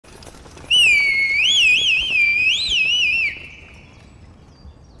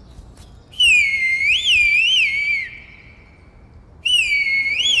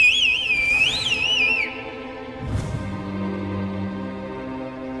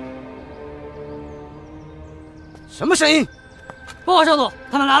什么声音？报告少佐，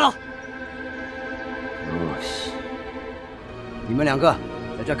他们来了。你们两个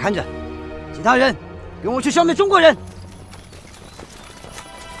在这看着，其他人跟我去消灭中国人。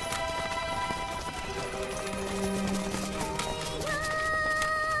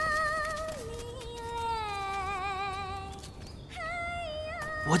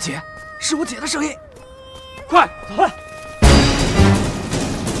 我姐，是我姐的声音！快，走快！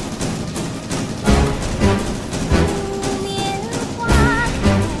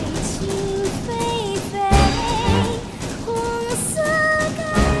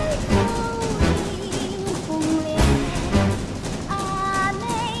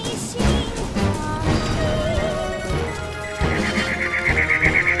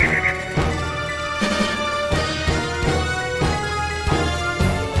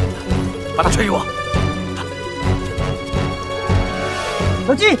把他吹给我。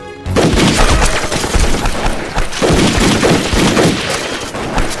手机。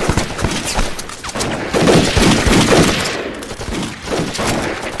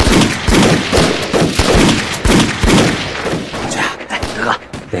去，哎，哥哥，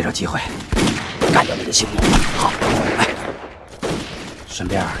逮着机会干掉那个姓孟的。好，来，顺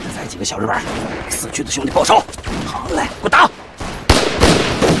便再宰几个小日本，给死去的兄弟报仇。好嘞，给我打！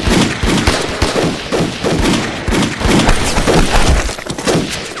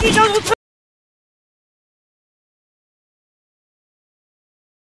 一枪如刺。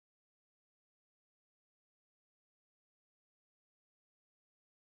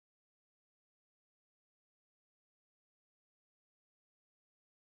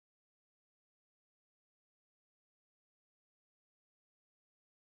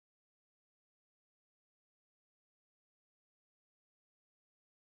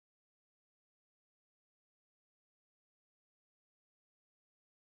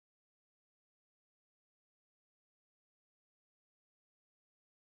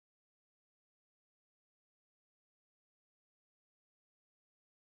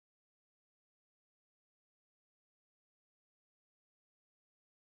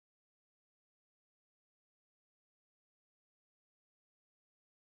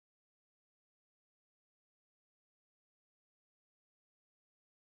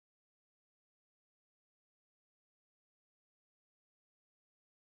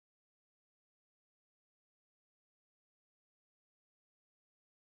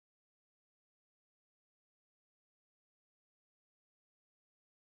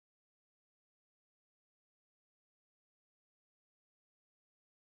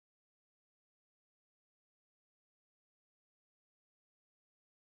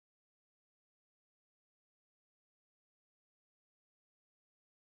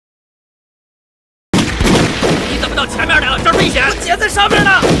怎么到前面来了？这儿危险！我姐在上面呢。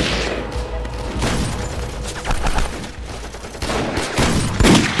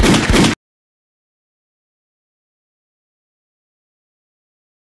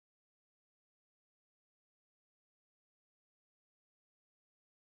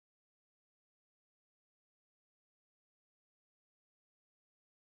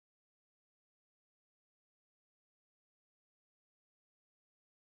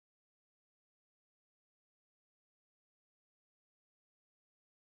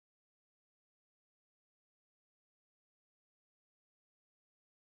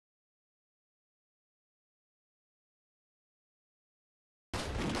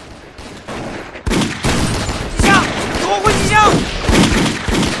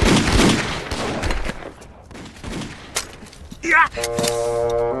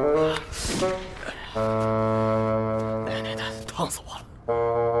烫死我了！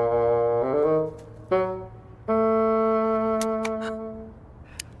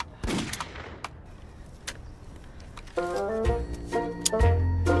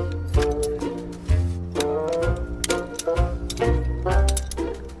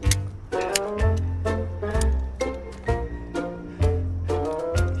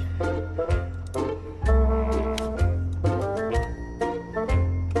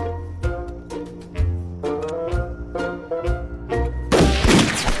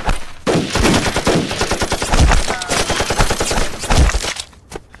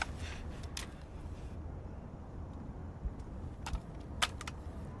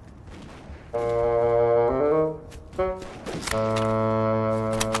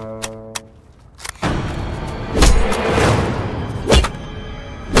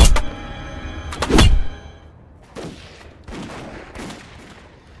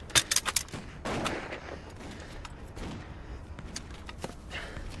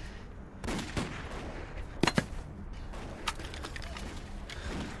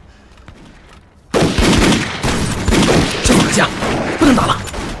阁下，不能打了，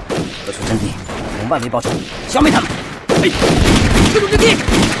各守阵地，我们外围包抄，消灭他们。哎，各守阵地。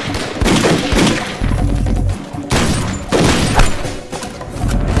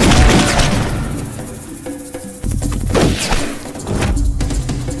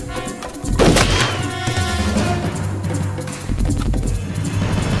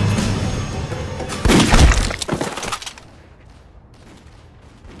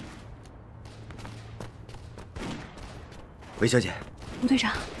 韦小姐，吴队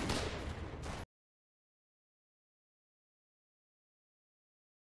长，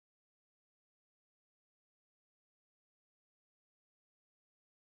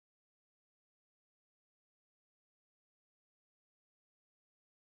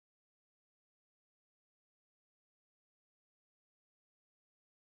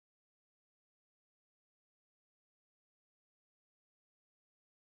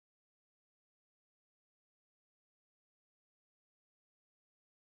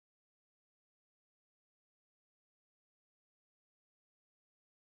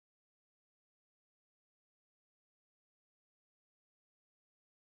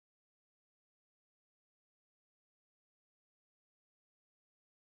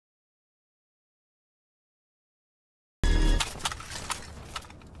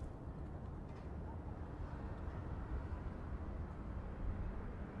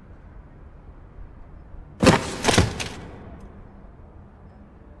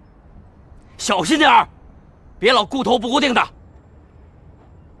小心点儿，别老顾头不顾腚的。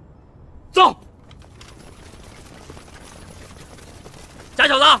走，假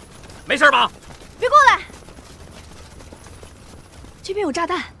小子，没事吧？别过来，这边有炸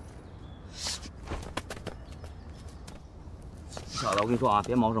弹。小子，我跟你说啊，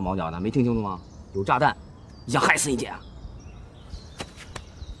别毛手毛脚的，没听清楚吗？有炸弹，你想害死你姐啊？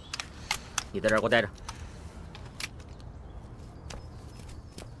你在这儿给我待着。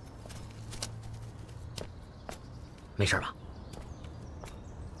 没事吧？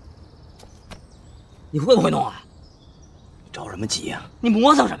你会不会弄啊？你着什么急呀？你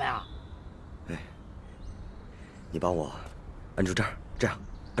磨蹭什么呀？哎，你帮我按住这儿，这样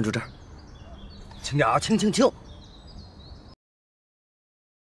按住这儿，轻点啊，轻。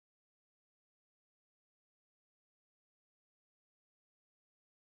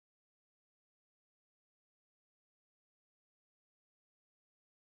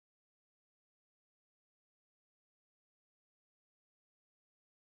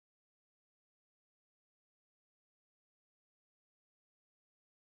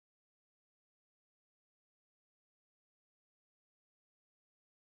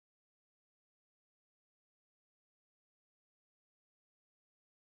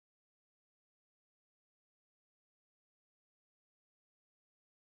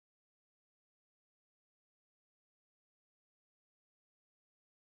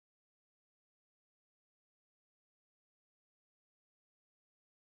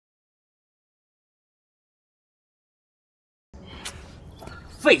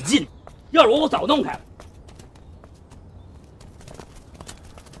费劲，要是我早弄开了。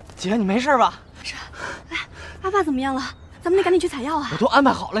姐，你没事吧？是，哎，阿爸怎么样了？咱们得赶紧去采药啊！我都安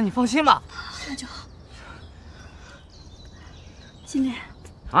排好了，你放心吧。那就好。心莲，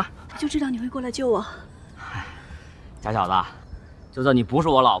啊，我就知道你会过来救我。假小子，就算你不是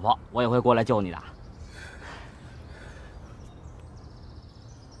我老婆，我也会过来救你的。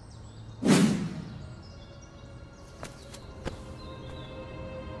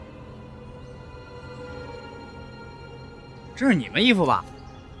这是你们衣服吧？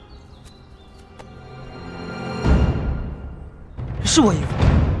是我衣服。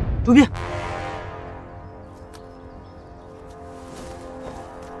周斌，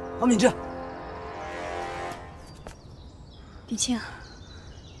王敏之，李庆，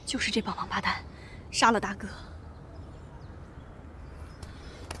就是这帮王八蛋，杀了大哥。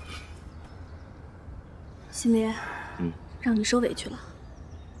心莲，让你受委屈了。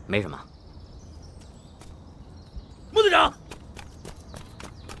没什么。穆队长，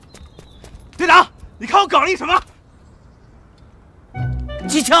队长，你看我搞了一什么？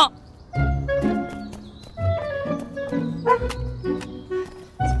机枪。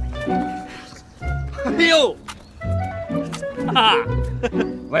哎呦，哈哈，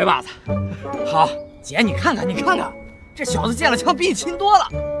歪把子，好，姐，你看看，这小子见了枪比你勤多了。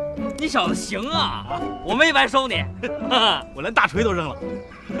你小子行啊！我没白收你，我连大锤都扔了。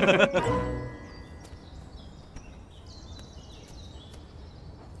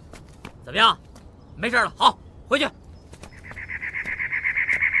怎么样？没事了，好，回去。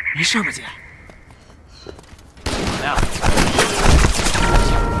没事吧，姐？怎么样？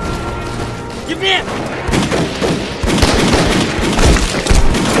迎宾！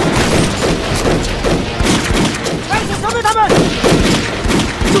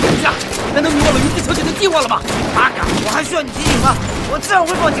我了吗？八嘎！我还需要你提醒吗？我自然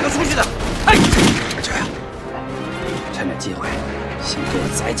会放几个出去的。哎，这样，趁着机会，先给我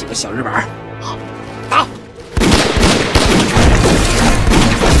宰几个小日本。好，打！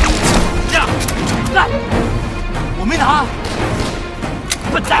这样，来，我没打。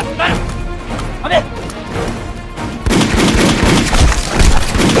笨蛋，来，旁边。